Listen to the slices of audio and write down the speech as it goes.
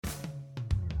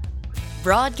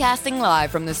Broadcasting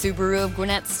live from the Subaru of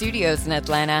Gwinnett Studios in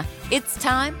Atlanta, it's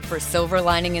time for Silver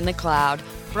Lining in the Cloud,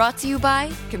 brought to you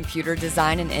by Computer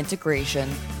Design and Integration.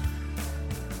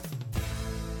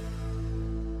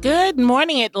 Good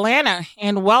morning, Atlanta,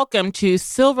 and welcome to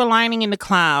Silver Lining in the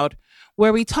Cloud,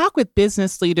 where we talk with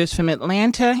business leaders from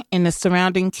Atlanta and the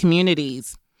surrounding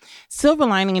communities. Silver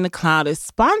Lining in the Cloud is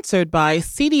sponsored by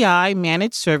CDI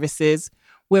Managed Services,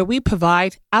 where we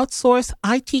provide outsourced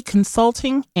IT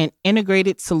consulting and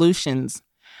integrated solutions.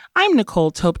 I'm Nicole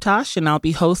Toptosh, and I'll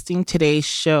be hosting today's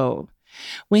show.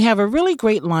 We have a really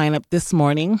great lineup this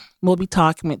morning. We'll be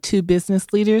talking with two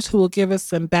business leaders who will give us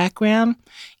some background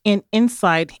and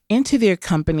insight into their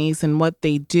companies and what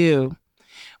they do.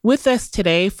 With us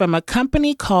today from a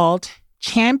company called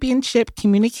Championship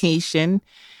Communication,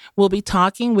 we'll be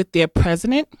talking with their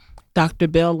president, Dr.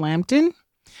 Bill Lambton.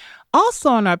 Also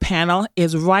on our panel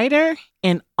is writer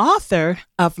and author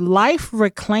of Life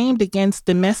Reclaimed Against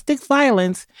Domestic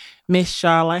Violence, Ms.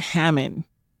 Sharla Hammond.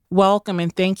 Welcome,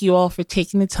 and thank you all for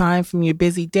taking the time from your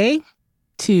busy day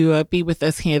to be with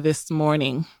us here this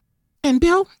morning. And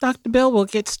Bill, Dr. Bill, we'll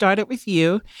get started with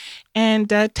you and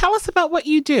tell us about what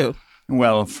you do.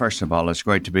 Well, first of all, it's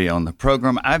great to be on the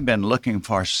program. I've been looking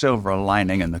for a silver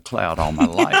lining in the cloud all my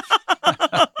life.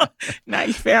 Now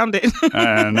you found it.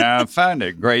 Now I found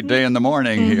it. Great day in the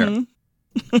morning here.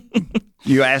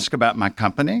 You ask about my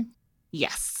company?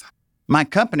 Yes. My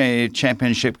company,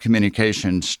 Championship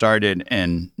Communication, started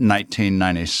in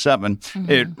 1997.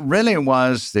 It really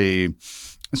was the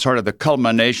sort of the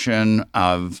culmination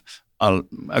of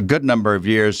a good number of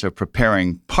years of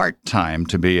preparing part-time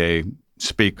to be a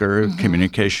speaker,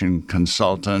 communication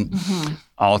consultant,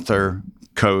 author,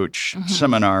 coach,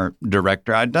 seminar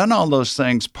director. I'd done all those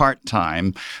things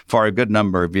part-time for a good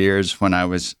number of years when I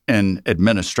was in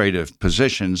administrative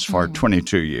positions for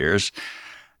 22 years.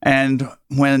 And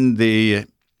when the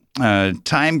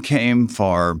time came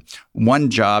for one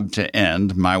job to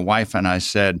end, my wife and I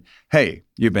said, hey,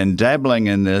 you've been dabbling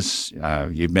in this.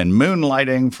 You've been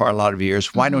moonlighting for a lot of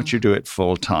years. Why don't you do it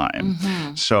full time?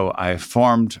 So I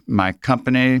formed my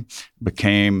company,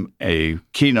 became a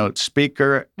keynote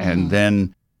speaker, and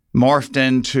then morphed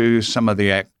into some of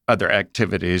the other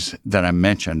activities that I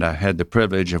mentioned. I had the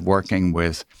privilege of working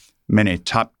with many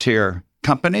top-tier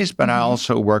companies, but I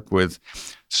also work with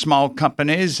small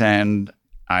companies, and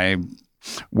I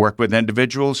work with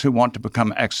individuals who want to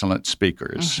become excellent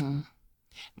speakers.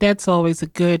 That's always a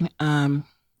good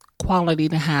quality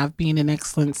to have, being an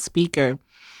excellent speaker.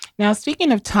 Now,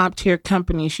 speaking of top-tier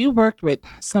companies, you worked with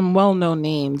some well-known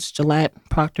names, Gillette,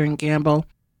 Procter & Gamble,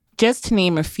 just to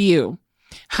name a few.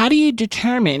 How do you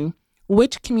determine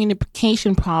which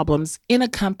communication problems in a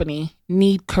company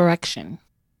need correction?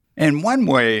 In one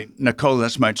way, Nicole,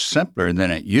 that's much simpler than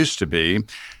it used to be.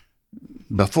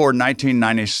 Before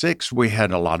 1996, we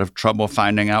had a lot of trouble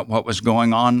finding out what was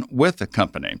going on with the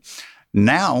company.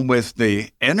 Now, with the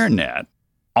internet,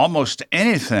 almost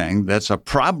anything that's a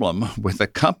problem with a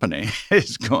company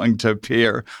is going to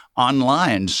appear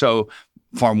online. So,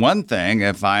 for one thing,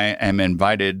 if I am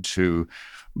invited to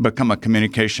become a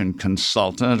communication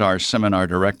consultant or seminar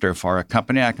director for a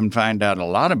company, I can find out a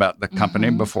lot about the company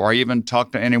before I even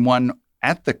talk to anyone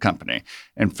at the company.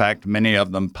 In fact, many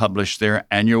of them publish their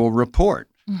annual report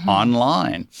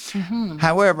online.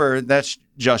 However, that's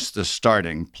just the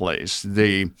starting place.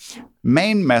 The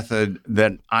main method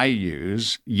that I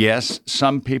use, yes,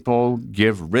 some people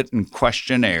give written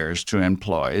questionnaires to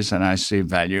employees, and I see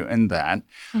value in that.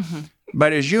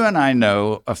 But as you and I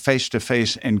know, a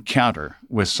face-to-face encounter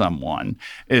with someone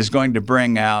is going to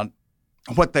bring out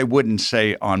what they wouldn't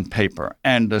say on paper.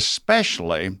 And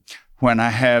especially when I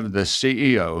have the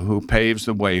CEO who paves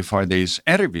the way for these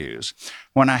interviews,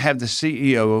 when I have the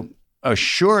CEO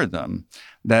assure them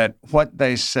that what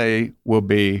they say will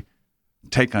be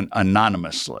taken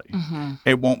anonymously.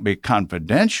 It won't be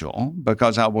confidential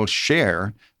because I will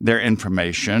share their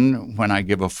information when I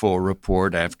give a full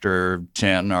report after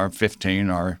 10 or 15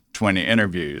 or 20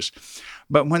 interviews.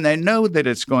 But when they know that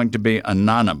it's going to be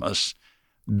anonymous,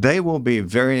 they will be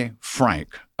very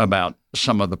frank about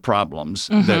some of the problems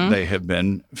that they have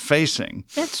been facing.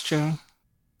 That's true.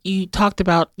 You talked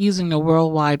about using the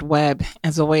World Wide Web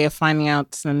as a way of finding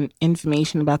out some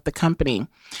information about the company.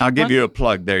 I'll give you a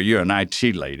plug there. You're an IT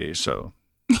lady, so.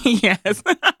 Yes.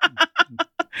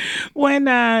 When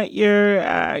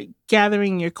you're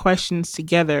gathering your questions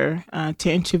together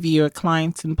to interview a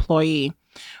client's employee,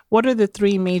 what are the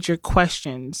three major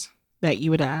questions that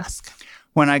you would ask?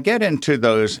 When I get into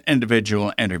those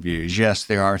individual interviews, yes,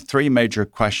 there are three major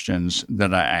questions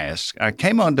that I ask. I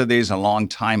came onto these a long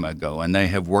time ago, and they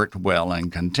have worked well and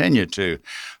continue to.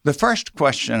 The first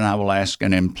question I will ask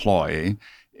an employee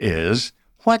is,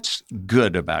 what's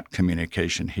good about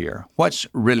communication here? What's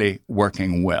really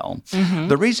working well? Mm-hmm.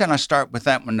 The reason I start with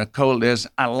that one, Nicole, is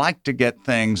I like to get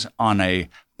things on a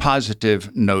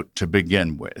positive note to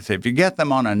begin with. If you get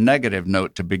them on a negative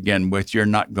note to begin with, you're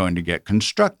not going to get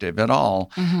constructive at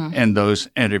all in those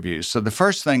interviews. So the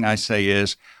first thing I say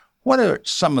is, what are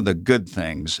some of the good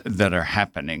things that are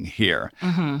happening here?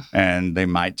 And they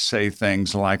might say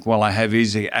things like, well, I have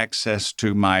easy access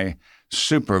to my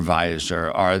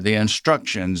supervisor, or the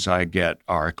instructions I get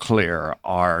are clear,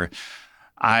 or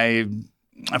I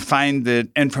find that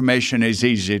information is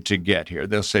easy to get here.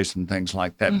 They'll say some things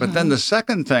like that. But then the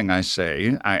second thing I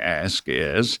ask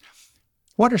is,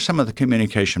 what are some of the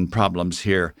communication problems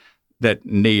here that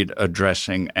need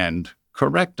addressing and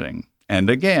correcting?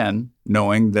 And again,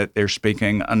 knowing that they're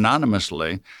speaking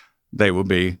anonymously, they will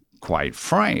be quite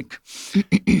frank.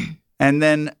 And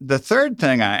then the third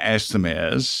thing I ask them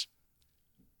is,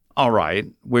 all right,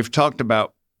 we've talked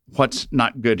about what's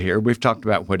not good here. We've talked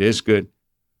about what is good.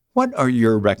 What are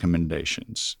your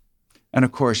recommendations? And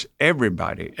of course,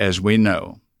 everybody, as we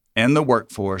know, in the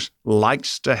workforce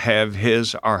likes to have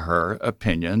his or her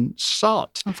opinion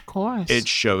sought. Of course. It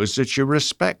shows that you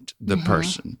respect the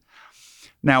person.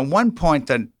 Now, one point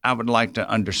that I would like to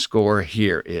underscore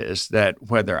here is that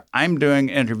whether I'm doing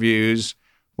interviews,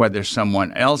 whether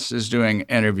someone else is doing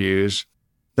interviews,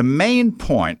 the main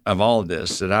point of all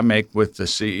this that I make with the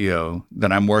CEO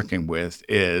that I'm working with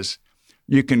is,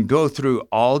 you can go through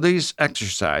all these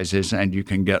exercises and you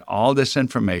can get all this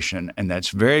information, and that's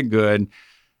very good.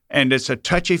 And it's a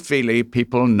touchy-feely.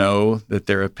 People know that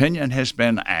their opinion has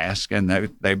been asked and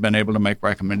they've been able to make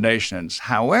recommendations.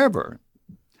 However,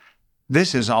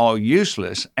 this is all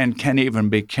useless and can even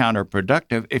be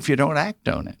counterproductive if you don't act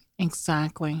on it.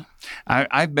 Exactly.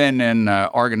 I've been in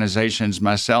organizations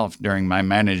myself during my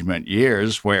management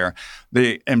years where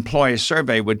the employee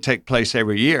survey would take place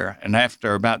every year. And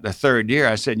after about the third year,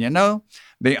 I said,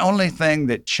 the only thing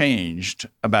that changed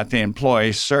about the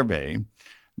employee survey,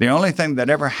 the only thing that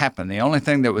ever happened, the only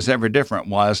thing that was ever different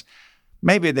was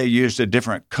maybe they used a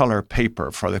different color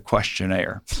paper for the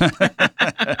questionnaire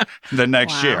the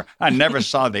next year. I never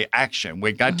saw the action.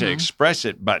 We got to express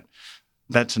it, but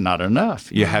that's not enough.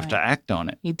 You have to act on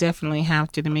it. You definitely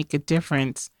have to make a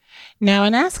difference. Now,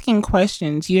 in asking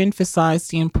questions, you emphasize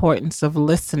the importance of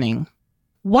listening.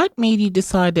 What made you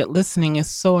decide that listening is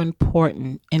so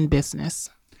important in business?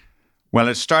 Well,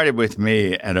 it started with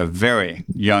me at a very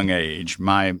young age.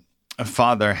 My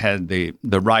father had the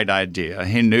right idea.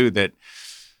 He knew that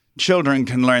children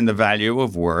can learn the value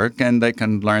of work and they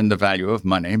can learn the value of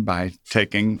money by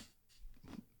taking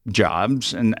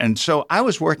jobs. And so I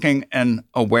was working in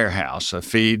a warehouse, a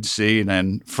feed, seed,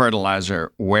 and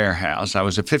fertilizer warehouse. I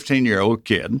was a 15-year-old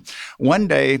kid. One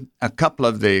day, a couple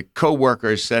of the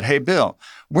co-workers said, "Hey, Bill,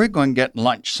 we're going to get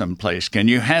lunch someplace. Can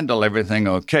you handle everything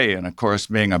okay?" And of course,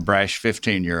 being a brash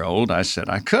 15-year-old, I said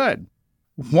I could.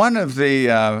 One of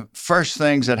the first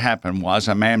things that happened was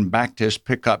a man backed his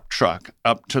pickup truck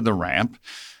up to the ramp.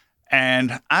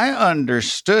 And I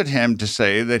understood him to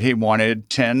say that he wanted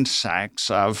 10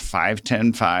 sacks of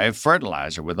 5-10-5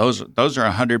 fertilizer. Well, those are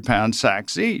 100-pound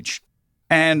sacks each.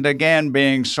 And again,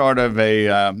 being sort of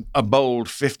a bold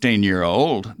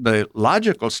 15-year-old, the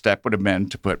logical step would have been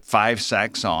to put 5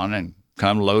 sacks on and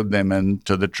come load them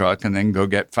into the truck and then go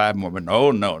get 5 more. But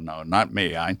no, not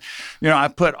me. I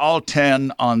put all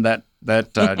 10 on that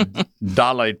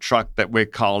dolly truck that we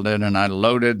called it, and I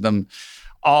loaded them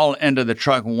all into the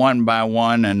truck one by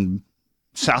one. And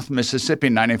South Mississippi,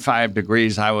 95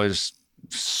 degrees, I was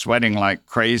sweating like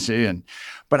crazy,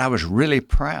 but I was really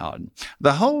proud.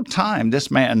 The whole time, this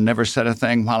man never said a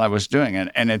thing while I was doing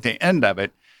it. And at the end of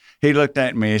it, he looked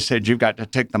at me and said, "You've got to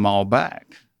take them all back."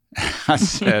 I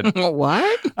said,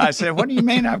 "What?" I said, "What do you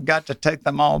mean I've got to take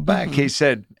them all back?" He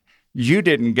said, "You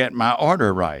didn't get my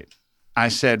order right." I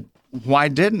said, "Why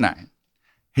didn't I?"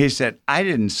 He said, "I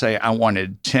didn't say I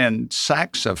wanted 10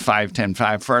 sacks of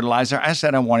 5-10-5 fertilizer. I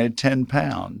said I wanted 10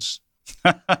 pounds.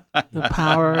 The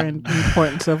power and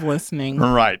importance of listening.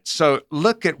 Right. So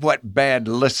look at what bad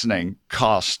listening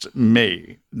cost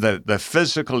me, the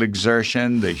physical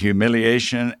exertion, the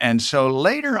humiliation. And so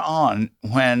later on,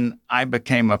 when I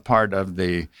became a part of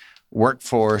the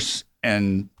workforce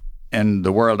and in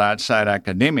the world outside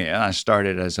academia, I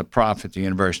started as a prof at the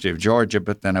University of Georgia,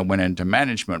 but then I went into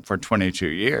management for 22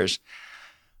 years.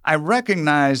 I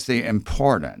recognized the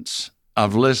importance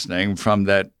of listening from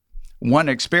that one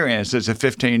experience as a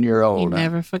 15-year-old. You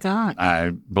never forgot.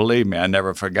 Believe me, I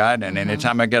never forgot. And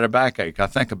anytime I get a backache, I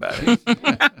think about it.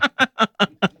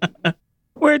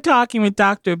 We're talking with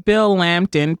Dr. Bill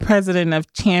Lampton, president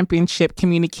of Championship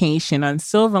Communication, on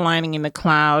Silver Lining in the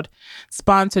Cloud,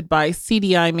 sponsored by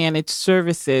CDI Managed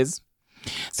Services.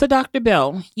 So, Dr.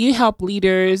 Bill, you help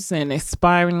leaders and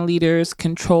aspiring leaders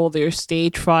control their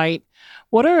stage fright.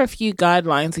 What are a few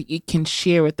guidelines that you can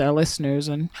share with our listeners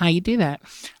on how you do that?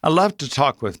 I love to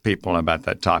talk with people about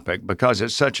that topic because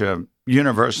it's such a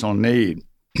universal need.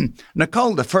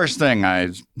 Nicole, the first thing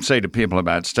I say to people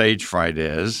about stage fright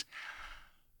is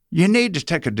you need to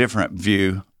take a different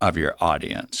view of your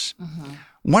audience. Mm-hmm.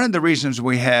 One of the reasons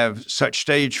we have such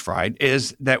stage fright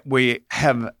is that we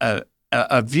have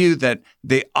a view that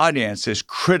the audience is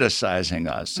criticizing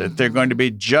us, that they're going to be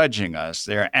judging us,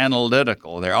 they're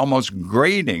analytical, they're almost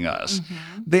grading us.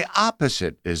 Mm-hmm. The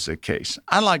opposite is the case.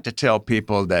 I like to tell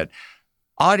people that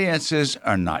audiences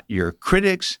are not your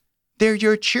critics, they're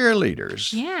your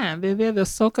cheerleaders. Yeah, they're there to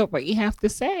soak up what you have to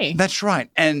say. That's right.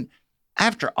 And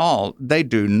after all, they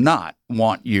do not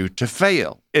want you to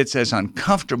fail. It's as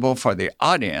uncomfortable for the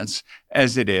audience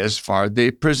as it is for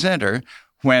the presenter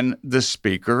when the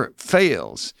speaker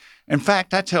fails. In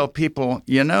fact, I tell people,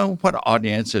 you know what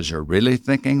audiences are really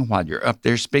thinking while you're up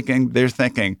there speaking? They're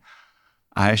thinking,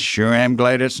 I sure am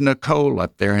glad it's Nicole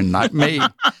up there and not me.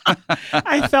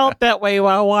 I felt that way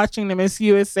while watching the Miss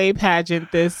USA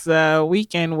pageant this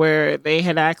weekend, where they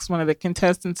had asked one of the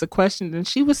contestants a question and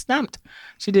she was stumped.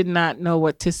 She did not know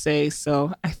what to say.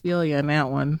 So I feel you on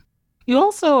that one. You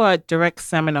also direct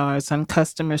seminars on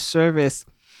customer service.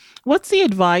 What's the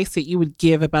advice that you would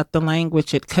give about the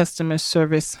language that customer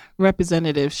service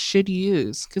representatives should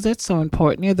use? Because that's so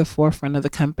important. You're the forefront of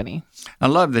the company. I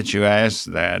love that you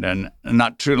asked that. And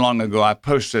not too long ago, I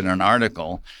posted an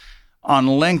article on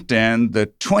LinkedIn, the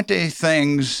 20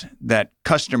 things that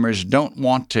customers don't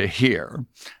want to hear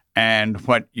and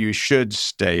what you should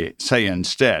say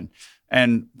instead.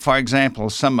 And for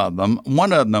example,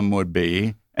 one of them would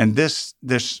be, and this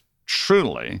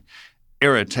truly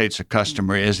irritates a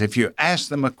customer, is if you ask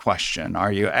them a question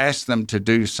or you ask them to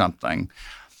do something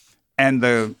and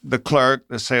the clerk,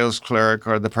 the sales clerk,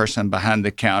 or the person behind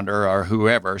the counter or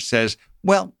whoever says,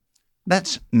 well,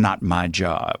 that's not my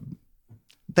job.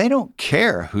 They don't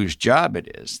care whose job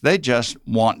it is. They just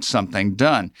want something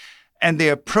done. And the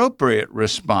appropriate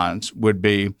response would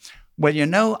be, well, you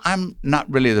know, I'm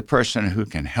not really the person who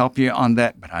can help you on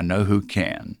that, but I know who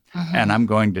can. Mm-hmm. And I'm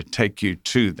going to take you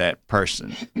to that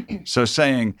person. So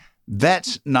saying,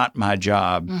 that's not my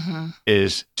job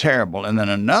is terrible. And then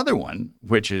another one,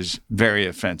 which is very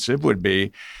offensive, would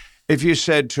be if you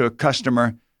said to a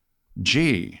customer,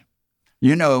 gee,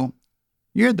 you know,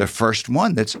 you're the first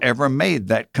one that's ever made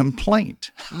that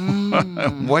complaint.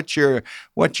 What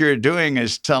you're doing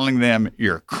is telling them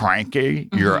you're cranky,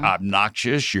 you're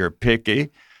obnoxious, you're picky.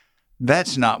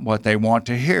 That's not what they want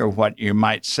to hear. What you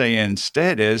might say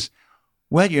instead is,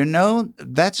 well, you know,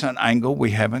 that's an angle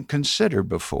we haven't considered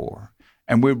before,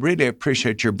 and we really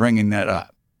appreciate your bringing that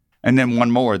up. And then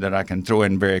one more that I can throw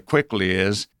in very quickly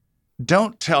is,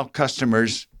 don't tell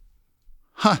customers,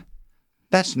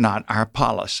 that's not our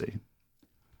policy.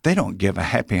 They don't give a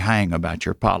happy hang about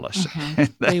your policy.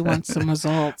 They want some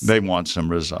results. They want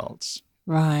some results.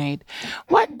 Right.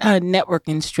 What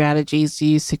networking strategies do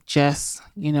you suggest,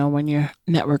 when you're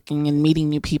networking and meeting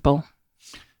new people?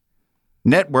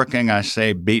 Networking, I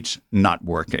say, beats not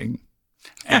working.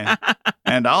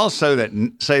 And also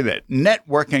say that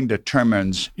networking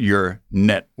determines your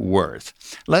net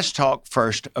worth. Let's talk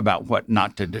first about what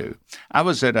not to do. I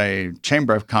was at a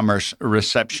Chamber of Commerce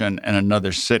reception in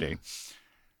another city,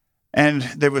 and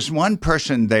there was one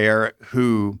person there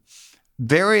who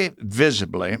very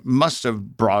visibly must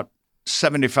have brought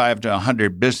 75 to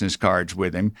 100 business cards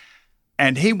with him,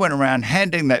 and he went around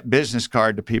handing that business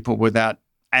card to people without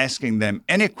asking them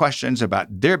any questions about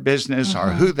their business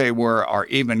or who they were or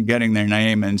even getting their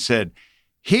name, and said,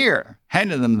 here,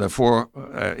 handed them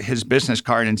his business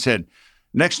card and said,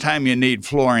 next time you need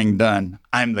flooring done,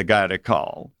 I'm the guy to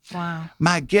call. Wow.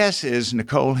 My guess is,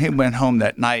 Nicole, he went home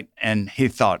that night and he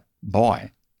thought,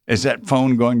 boy, is that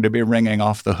phone going to be ringing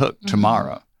off the hook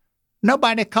tomorrow?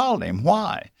 Nobody called him.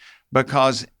 Why?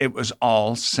 Because it was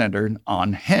all centered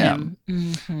on him.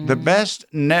 The best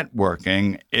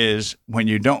networking is when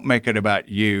you don't make it about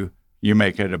you, you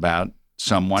make it about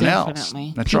someone else.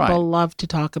 That's right. People love to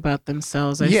talk about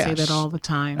themselves. I say that all the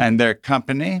time. And their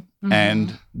company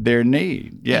and their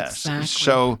need. Yes. Exactly.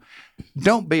 So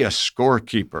don't be a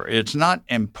scorekeeper. It's not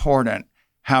important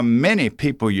how many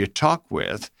people you talk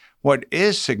with. What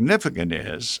is significant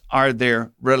are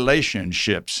there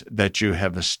relationships that you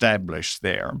have established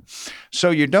there. So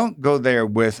you don't go there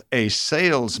with a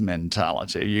sales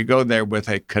mentality. You go there with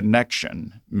a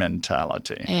connection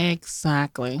mentality.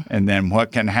 Exactly. And then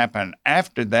what can happen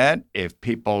after that, if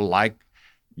people like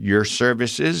your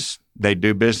services, they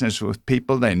do business with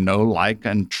people they know, like,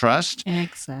 and trust.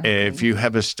 Exactly. If you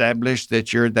have established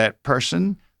that you're that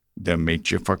person, they'll meet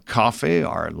you for coffee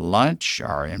or lunch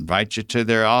or invite you to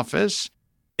their office.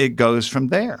 It goes from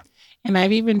there. And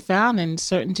I've even found in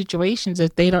certain situations,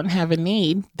 if they don't have a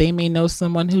need, they may know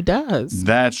someone who does.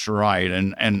 That's right.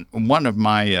 And one of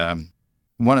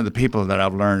the people that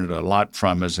I've learned a lot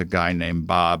from is a guy named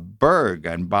Bob Berg.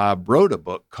 And Bob wrote a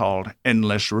book called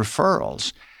Endless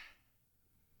Referrals.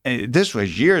 This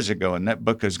was years ago, and that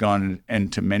book has gone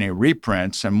into many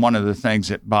reprints. And one of the things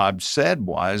that Bob said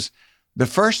was, the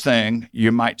first thing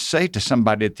you might say to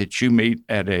somebody that you meet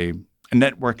at a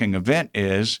networking event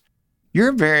is,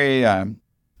 you're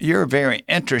very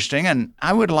interesting, and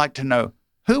I would like to know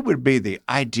who would be the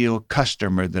ideal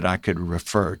customer that I could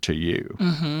refer to you.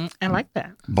 Mm-hmm. I like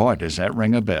that. Boy, does that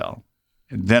ring a bell.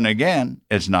 Then again,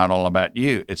 it's not all about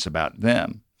you. It's about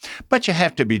them. But you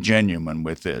have to be genuine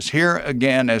with this. Here,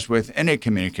 again, as with any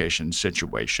communication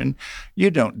situation, you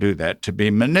don't do that to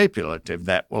be manipulative.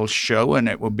 That will show, and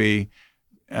it will be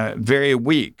very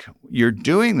weak. You're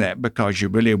doing that because you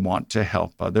really want to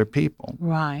help other people.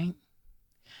 Right.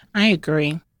 I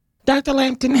agree. Dr.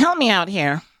 Lampton, help me out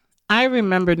here. I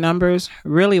remember numbers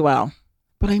really well,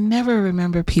 but I never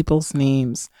remember people's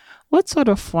names. What sort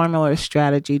of formula or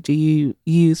strategy do you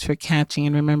use for catching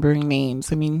and remembering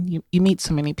names? I mean, you meet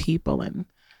so many people, and I'm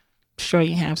sure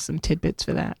you have some tidbits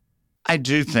for that. I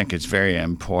do think it's very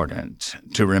important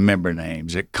to remember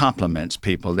names. It compliments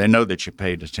people. They know that you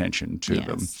paid attention to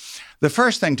them. The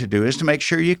first thing to do is to make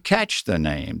sure you catch the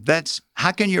name.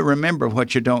 How can you remember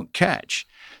what you don't catch?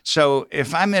 So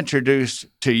if I'm introduced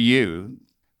to you,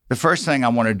 the first thing I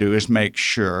want to do is make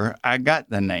sure I got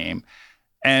the name.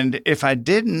 And if I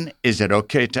didn't, is it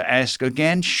okay to ask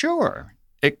again? Sure.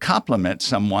 It compliments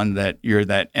someone that you're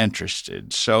that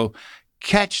interested. So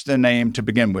catch the name to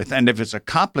begin with. And if it's a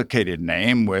complicated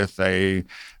name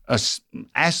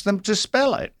ask them to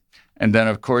spell it. And then,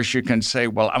 of course, you can say,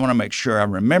 well, I want to make sure I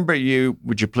remember you.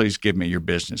 Would you please give me your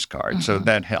business card? Mm-hmm. So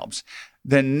that helps.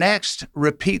 Then next,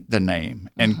 repeat the name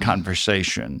in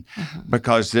conversation,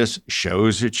 because this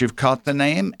shows that you've caught the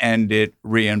name and it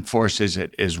reinforces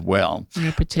it as well.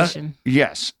 Repetition.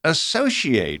 Yes.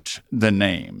 Associate the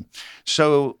name.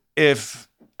 So if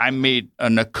I meet a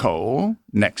Nicole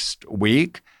next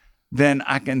week, then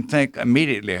I can think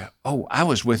immediately, oh, I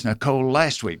was with Nicole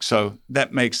last week. So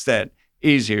that makes that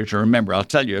easier to remember. I'll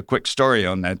tell you a quick story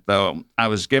on that, though. I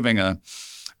was giving a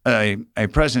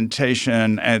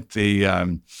presentation at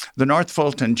the North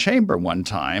Fulton Chamber one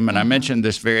time, and I mentioned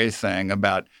this very thing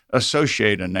about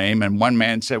associate a name, and one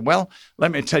man said, well, let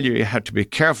me tell you, you have to be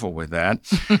careful with that.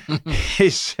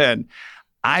 He said,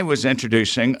 I was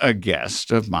introducing a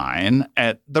guest of mine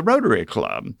at the Rotary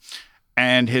Club,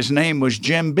 and his name was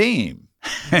Jim Beam.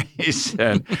 He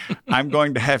said, I'm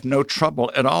going to have no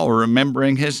trouble at all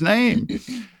remembering his name.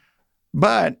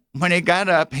 But when he got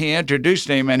up, he introduced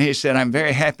him, and he said, I'm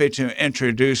very happy to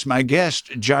introduce my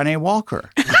guest, Johnny Walker.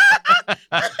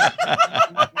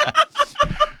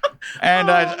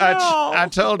 And I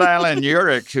told Alan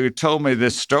Urich, who told me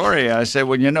this story, I said,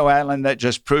 well, you know, Alan, that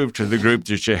just proved to the group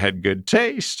that you had good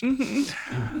taste.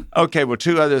 Okay, well,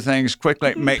 two other things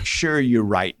quickly. Make sure you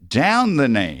write down the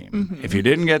name. If you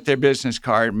didn't get their business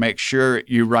card, make sure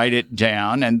you write it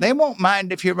down. And they won't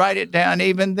mind if you write it down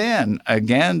even then.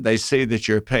 Again, they see that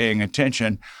you're paying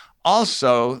attention.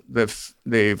 Also,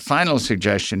 the final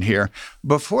suggestion here,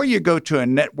 before you go to a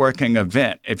networking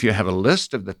event, if you have a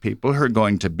list of the people who are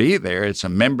going to be there, it's a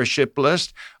membership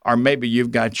list, or maybe you've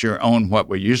got your own, what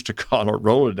we used to call a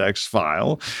Rolodex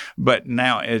file, but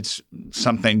now it's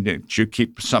something that you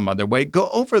keep some other way. Go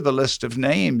over the list of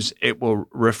names. It will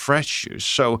refresh you.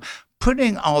 So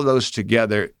putting all those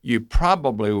together, you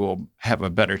probably will have a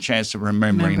better chance of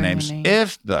remembering names.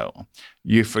 If, though,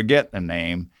 you forget the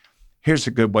name, here's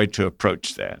a good way to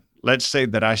approach that. Let's say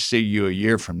that I see you a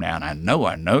year from now, and I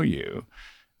know you,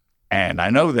 and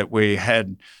I know that we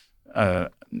had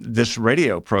this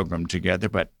radio program together,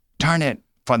 but darn it,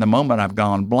 for the moment I've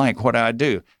gone blank. What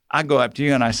do? I go up to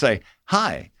you and I say,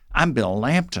 hi, I'm Bill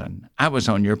Lampton. I was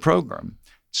on your program.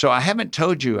 So I haven't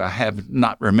told you I have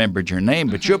not remembered your name,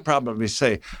 but you'll probably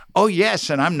say, oh, yes,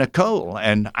 and I'm Nicole,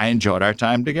 and I enjoyed our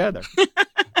time together.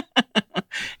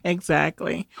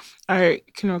 Exactly. I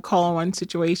can recall one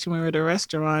situation. We were at a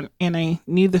restaurant, and I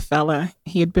knew the fella.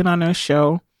 He had been on our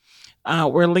show.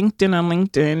 we're LinkedIn on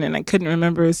LinkedIn, and I couldn't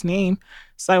remember his name.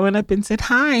 So I went up and said,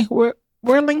 hi, we're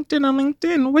LinkedIn on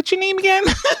LinkedIn. What's your name again?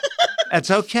 That's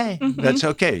okay. Mm-hmm. That's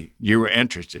okay. You were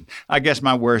interested. I guess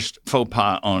my worst faux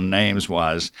pas on names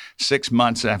was 6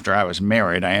 months after I was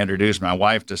married, I introduced my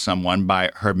wife to someone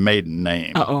by her maiden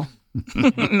name. Uh-oh.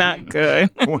 Not good.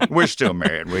 We're still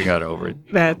married. We got over it.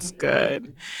 That's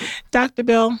good. Dr.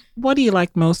 Bill, what do you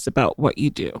like most about what you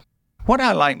do? What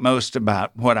I like most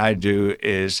about what I do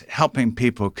is helping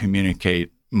people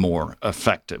communicate more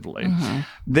effectively. Mm-hmm.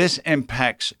 This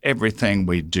impacts everything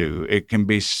we do. It can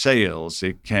be sales,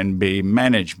 it can be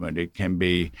management, it can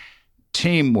be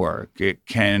teamwork, it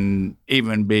can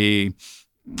even be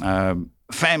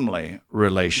family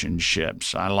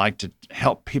relationships. I like to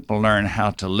help people learn how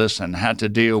to listen, how to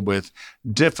deal with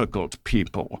difficult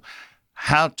people,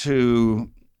 how to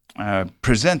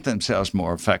present themselves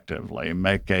more effectively,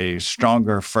 make a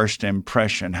stronger first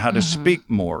impression, how to speak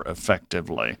more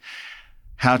effectively,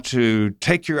 how to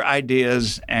take your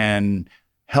ideas and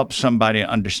help somebody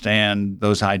understand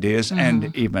those ideas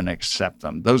and even accept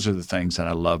them. Those are the things that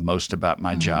I love most about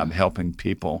my job, helping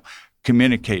people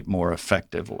communicate more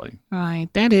effectively. Right.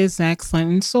 That is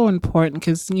excellent and so important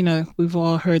because, we've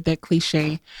all heard that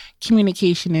cliche,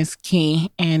 communication is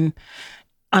key. And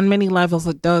on many levels,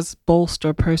 it does bolster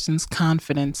a person's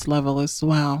confidence level as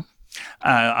well.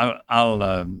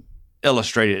 I'll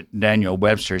illustrate it. Daniel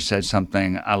Webster said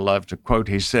something I love to quote.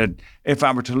 He said, if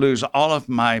I were to lose all of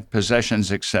my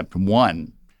possessions except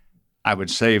one, I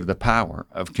would save the power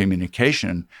of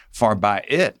communication, for by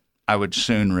it, I would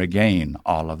soon regain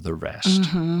all of the rest.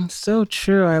 Mm-hmm. So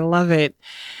true. I love it.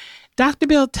 Dr.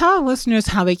 Bill, tell our listeners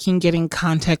how they can get in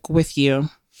contact with you.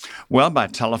 Well, by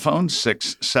telephone,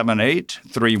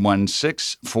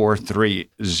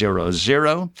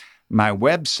 678-316-4300. My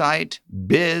website,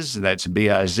 that's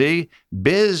B-I-Z,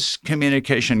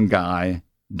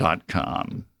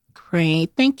 bizcommunicationguy.com.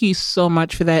 Great. Thank you so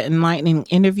much for that enlightening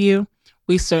interview.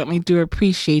 We certainly do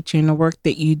appreciate you and the work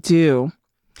that you do.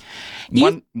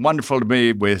 Wonderful to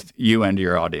be with you and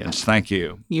your audience. Thank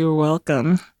you. You're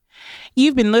welcome.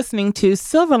 You've been listening to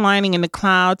Silver Lining in the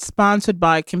Cloud, sponsored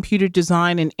by Computer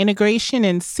Design and Integration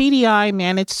and CDI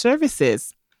Managed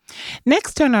Services.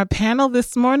 Next on our panel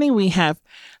this morning, we have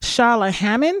Sharla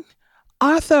Hammond,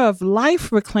 author of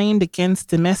Life Reclaimed Against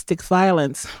Domestic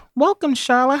Violence. Welcome,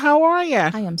 Sharla. How are you?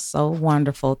 I am so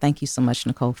wonderful. Thank you so much,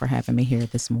 Nicole, for having me here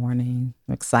this morning.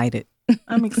 I'm excited.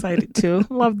 I'm excited too.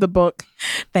 Love the book.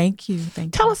 Thank you.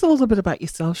 Tell us a little bit about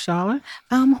yourself, Sharla.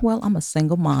 Well, I'm a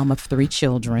single mom of 3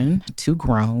 children, 2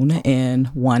 grown and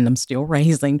 1 I'm still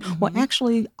raising. Mm-hmm. Well,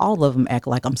 actually, all of them act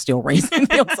like I'm still raising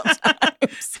them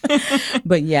sometimes.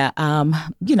 But yeah,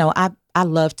 I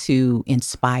love to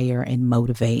inspire and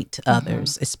motivate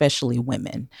others, especially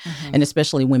women, and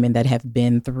especially women that have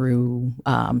been through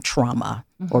trauma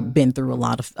or been through a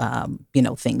lot of,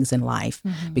 things in life,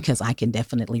 because I can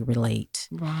definitely relate.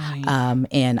 Right.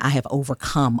 And I have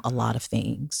overcome a lot of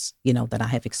things, that I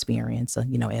have experienced,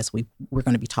 as we're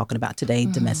going to be talking about today,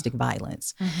 domestic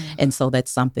violence. And so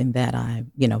that's something that I,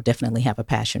 definitely have a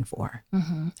passion for.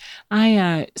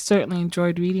 I certainly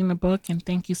enjoyed reading the book, and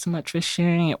thank you so much for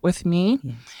sharing it with me.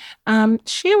 Yeah.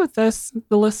 Share with us,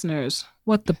 the listeners,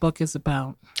 what the book is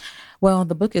about. Well,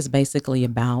 the book is basically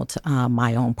about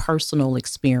my own personal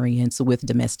experience with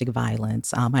domestic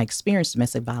violence. I experienced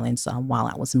domestic violence while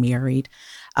I was married.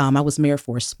 I was married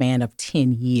for a span of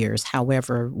 10 years.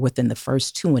 However, within the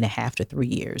first 2.5 to 3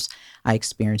 years, I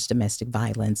experienced domestic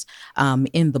violence.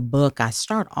 In the book, I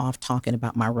start off talking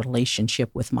about my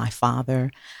relationship with my father.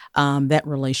 That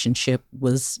relationship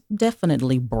was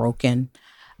definitely broken.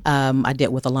 I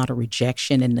dealt with a lot of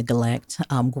rejection and neglect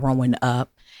growing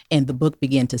up, and the book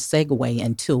began to segue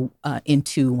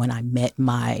into when I met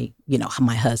my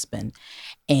husband,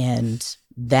 and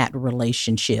that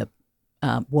relationship.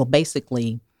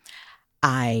 Basically,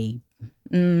 I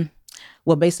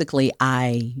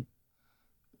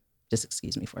just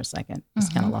excuse me for a second.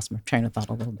 Just kind of lost my train of thought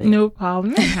a little bit. No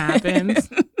problem. It happens.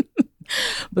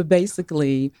 But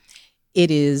basically,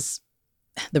 it is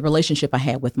the relationship I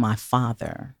had with my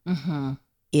father.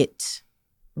 It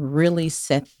really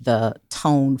set the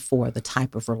tone for the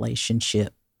type of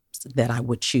relationship that I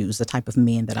would choose, the type of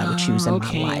men that I would choose in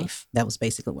my life. That was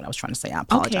basically what I was trying to say. I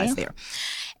apologize there.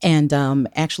 And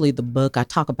actually, the book, I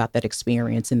talk about that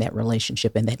experience and that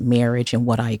relationship and that marriage and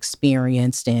what I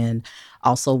experienced. And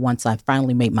also, once I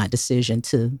finally made my decision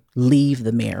to leave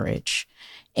the marriage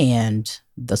and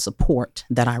the support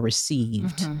that I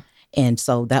received And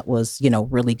so that was,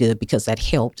 really good because that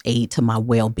helped aid to my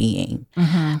well-being.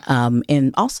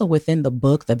 And also within the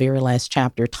book, the very last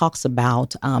chapter talks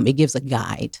about, it gives a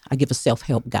guide. I give a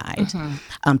self-help guide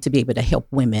to be able to help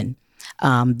women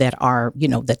that are,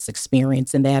 that's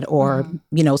experiencing that, or,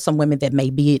 some women that may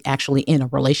be actually in a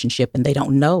relationship and they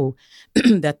don't know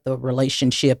that the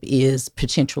relationship is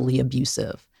potentially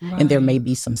abusive. And there may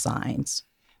be some signs.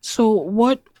 So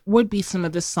what would be some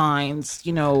of the signs,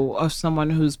 of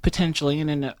someone who's potentially in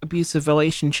an abusive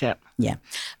relationship? Yeah.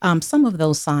 Some of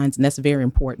those signs, and that's very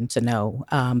important to know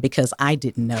because I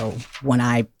didn't know when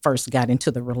I first got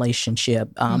into the relationship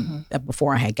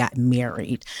before I had gotten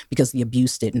married, because the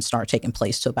abuse didn't start taking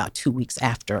place till about 2 weeks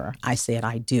after I said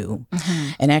I do.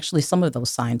 And actually some of those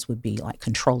signs would be like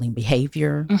controlling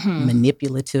behavior,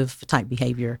 manipulative type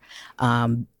behavior,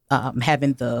 having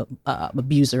the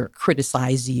abuser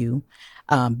criticize you,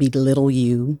 belittle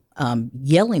you,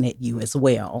 yelling at you as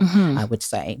well, I would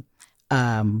say.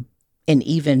 And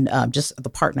even just the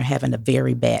partner having a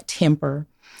very bad temper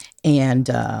and,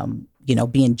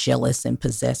 being jealous and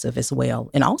possessive as well.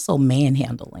 And also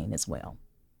manhandling as well.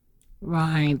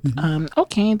 Right.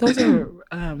 Okay. Those are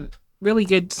really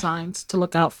good signs to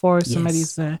look out for if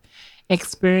somebody's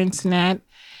experiencing that.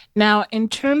 Now, in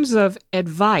terms of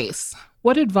advice,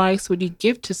 what advice would you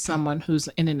give to someone who's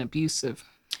in an abusive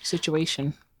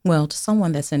situation? Well, to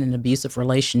someone that's in an abusive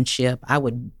relationship, I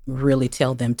would really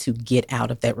tell them to get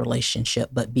out of that relationship,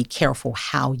 but be careful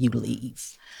how you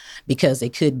leave, because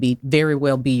it could very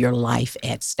well be your life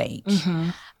at stake.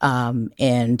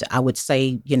 And I would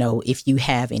say, if you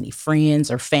have any friends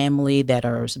or family that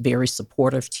are very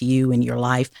supportive to you in your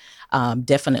life,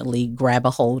 definitely grab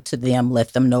a hold to them,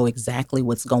 let them know exactly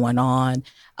what's going on.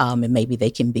 And maybe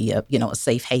they can be a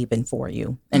safe haven for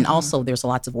you. And also there's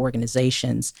lots of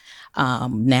organizations,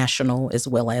 national as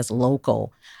well as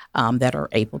local, that are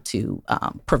able to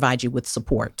provide you with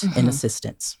support and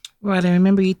assistance. Right. I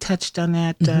remember you touched on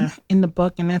that in the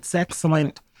book, and that's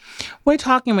excellent. We're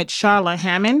talking with Charla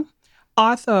Hammond,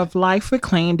 author of Life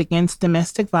Reclaimed Against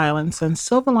Domestic Violence and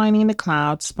Silver Lining in the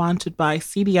Cloud, sponsored by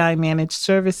CDI Managed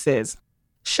Services.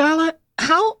 Charla,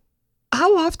 how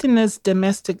often does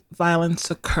domestic violence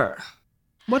occur?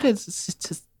 What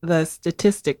is the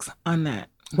statistics on that?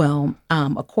 Well,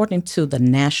 according to the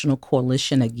National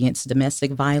Coalition Against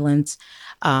Domestic Violence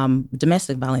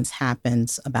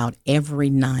happens about every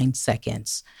 9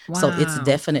 seconds. Wow. So it's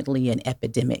definitely an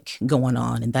epidemic going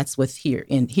on, and that's here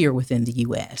within the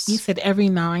U.S. You said every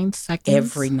 9 seconds?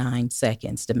 Every 9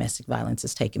 seconds, domestic violence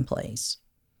is taking place.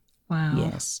 Wow.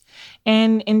 Yes.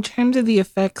 And in terms of the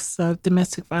effects of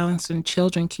domestic violence on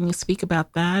children, can you speak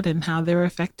about that and how they're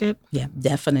affected? Yeah,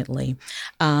 definitely.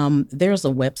 There's a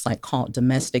website called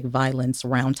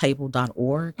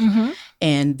domesticviolenceroundtable.org.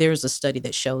 And there's a study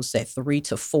that shows that 3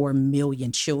 to 4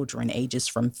 million children ages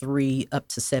from 3 up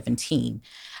to 17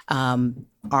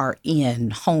 are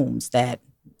in homes that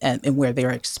and where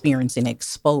they're experiencing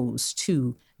exposed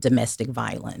to domestic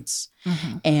violence.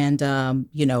 And,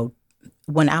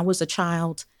 when I was a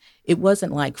child, it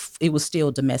wasn't like it was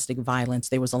still domestic violence.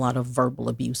 There was a lot of verbal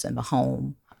abuse in the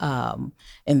home. And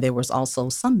there was also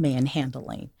some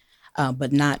manhandling,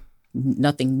 but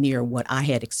nothing near what I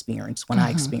had experienced when I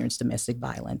experienced domestic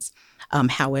violence.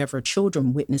 However,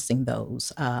 children witnessing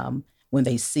those, when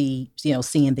they seeing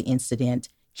the incident,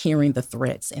 hearing the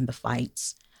threats and the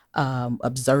fights,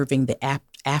 observing the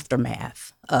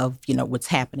aftermath of what's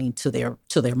happening to their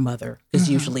mother, because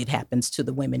usually it happens to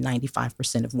the women.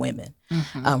 95% of women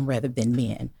rather than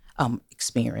men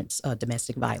experience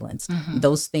domestic violence.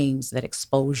 Those things, that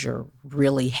exposure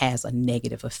really has a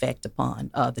negative effect upon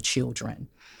the children.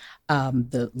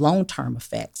 The long-term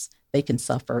effects, they can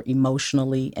suffer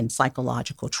emotionally and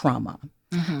psychological trauma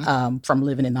from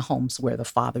living in the homes where the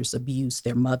fathers abuse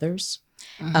their mothers.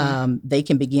 They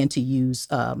can begin to use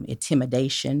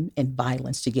intimidation and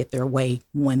violence to get their way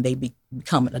when they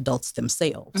become adults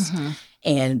themselves.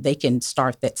 And they can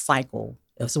start that cycle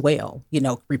as well,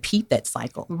 repeat that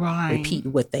cycle, repeat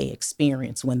what they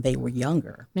experienced when they were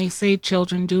younger. They say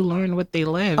children do learn what they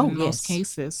live in most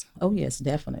cases. Oh, yes,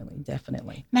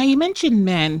 definitely. Now, you mentioned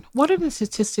men. What are the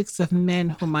statistics of men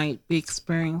who might be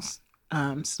experiencing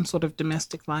some sort of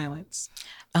domestic violence?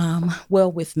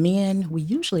 Well, with men, we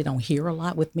usually don't hear a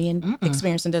lot with men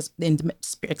experiencing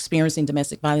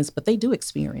domestic violence, but they do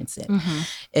experience it.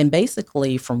 And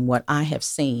basically, from what I have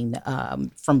seen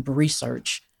from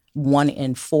research, 1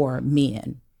 in 4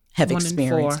 men have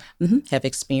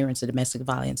experienced domestic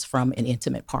violence from an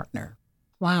intimate partner.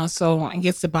 Wow. So I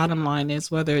guess the bottom line is,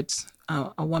 whether it's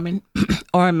a woman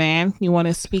or a man, you want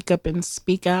to speak up and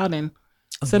speak out and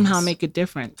somehow yes. make a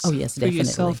difference. Oh, yes, for definitely.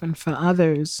 yourself and for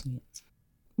others. Yes.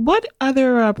 What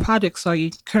other projects are you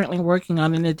currently working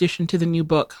on in addition to the new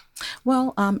book?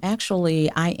 Well,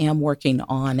 actually, I am working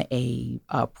on a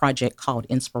project called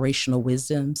Inspirational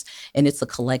Wisdoms, and it's a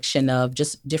collection of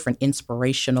just different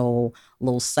inspirational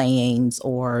little sayings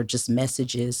or just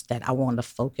messages that I want to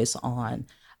focus on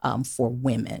for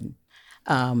women.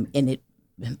 And it,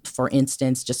 for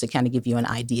instance, just to kind of give you an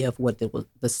idea of what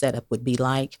the setup would be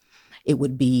like, it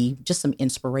would be just some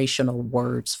inspirational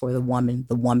words for the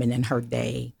woman in her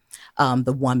day,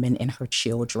 the woman and her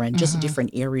children, just different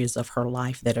areas of her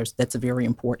life that's very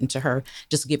important to her.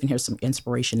 Just giving her some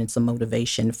inspiration and some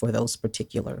motivation for those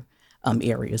particular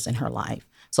areas in her life.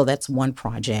 So that's one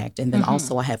project, and then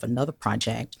also I have another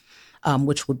project,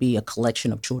 which would be a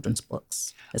collection of children's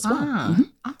books as well.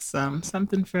 Awesome.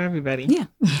 Something for everybody. Yeah.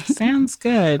 Sounds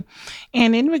good.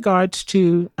 And in regards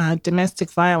to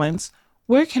domestic violence,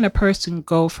 where can a person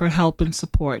go for help and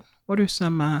support? What are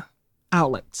some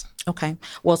outlets? Okay.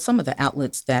 Well, some of the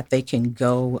outlets that they can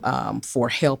go for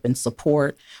help and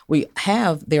support,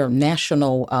 there are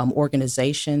national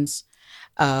organizations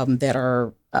that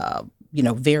are,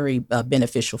 very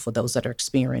beneficial for those that are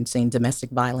experiencing domestic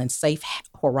violence.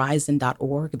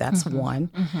 SafeHorizon.org, that's one.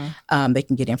 They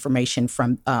can get information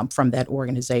from that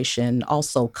organization.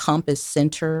 Also, Compass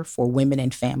Center for Women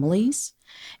and Families,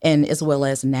 and as well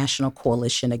as National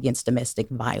Coalition Against Domestic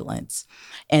Violence.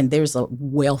 And there's a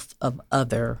wealth of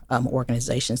other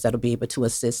organizations that'll be able to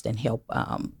assist and help,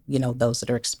 those that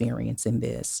are experiencing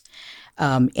this.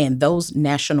 And those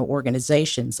national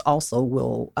organizations also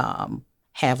will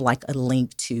have like a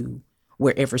link to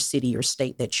wherever city or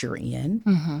state that you're in.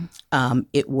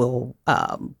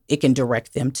 It can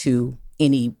direct them to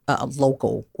any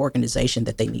local organization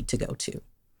that they need to go to.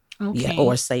 Okay. Yeah,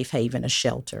 or a safe haven, a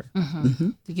shelter.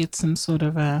 To get some sort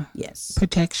of Yes.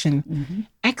 protection.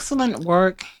 Excellent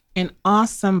work. An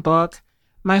awesome book.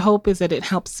 My hope is that it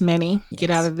helps many get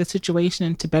out of the situation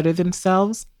and to better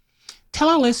themselves. Tell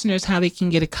our listeners how they can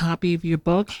get a copy of your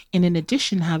book, and in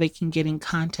addition, how they can get in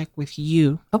contact with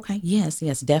you. Okay. Yes,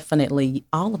 definitely.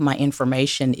 All of my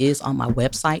information is on my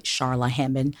website,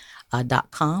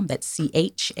 charlahammond.com. That's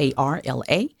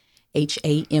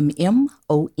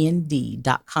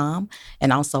CharlaHammond.com.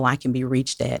 And also I can be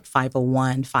reached at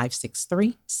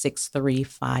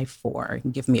 501-563-6354. You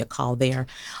can give me a call there.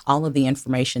 All of the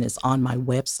information is on my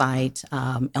website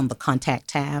on the contact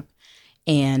tab.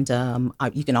 And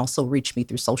you can also reach me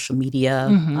through social media.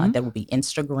 That will be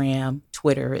Instagram,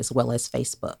 Twitter, as well as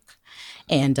Facebook.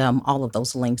 And all of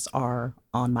those links are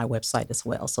on my website as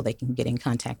well, so they can get in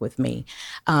contact with me.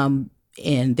 And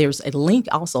there's a link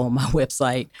also on my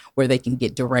website where they can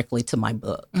get directly to my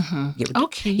book.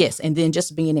 Okay. Yes, and then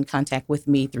just being in contact with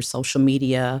me through social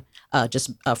media,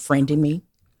 just friending me.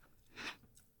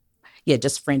 Yeah,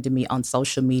 just friending me on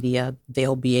social media.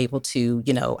 They'll be able to,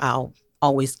 I'll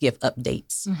always give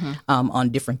updates on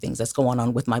different things that's going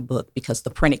on with my book, because the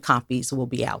printed copies will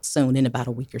be out soon in about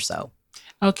a week or so.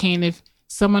 Okay, and if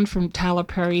someone from Tyler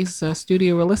Perry's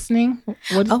studio were listening,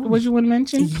 what you want to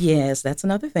mention? Yes, that's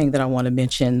another thing that I want to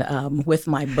mention with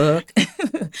my book.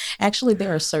 Actually,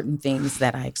 there are certain things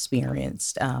that I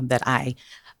experienced that I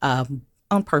on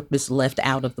purpose left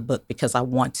out of the book because I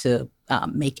want to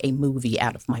make a movie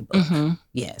out of my book.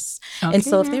 Yes. Okay. And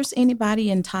so if there's anybody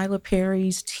in Tyler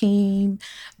Perry's team,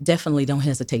 definitely don't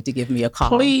hesitate to give me a call.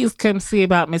 Please come see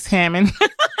about Miss Hammond.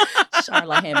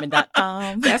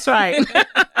 CharlotteHammond.com. That's right.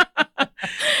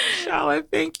 Charlotte,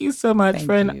 thank you so much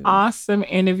for an awesome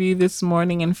interview this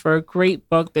morning and for a great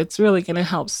book that's really going to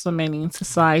help so many in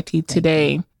society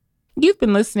today. You've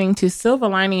been listening to Silver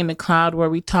Lining in the Cloud, where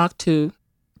we talk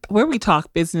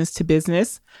business to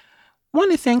business. I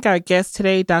want to thank our guest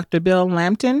today, Dr. Bill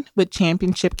Lampton with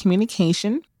Championship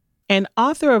Communication, and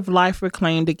author of Life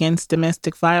Reclaimed Against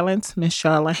Domestic Violence, Ms.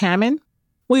 Charla Hammond.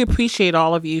 We appreciate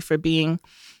all of you for we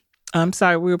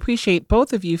appreciate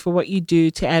both of you for what you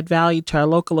do to add value to our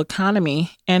local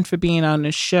economy and for being on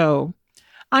the show.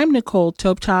 I'm Nicole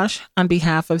Toptosh on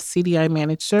behalf of CDI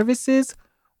Managed Services,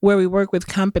 where we work with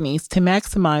companies to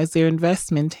maximize their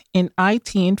investment in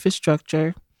IT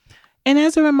infrastructure. And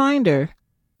as a reminder,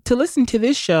 to listen to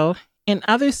this show and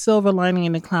other Silver Lining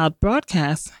in the Cloud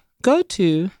broadcasts, go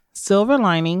to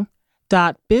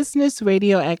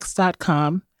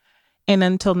silverlining.businessradiox.com. And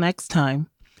until next time,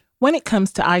 when it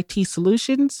comes to IT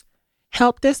solutions,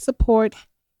 help desk support,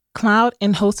 cloud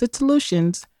and hosted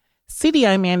solutions,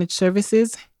 CDI Managed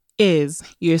Services is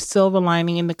your Silver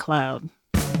Lining in the Cloud.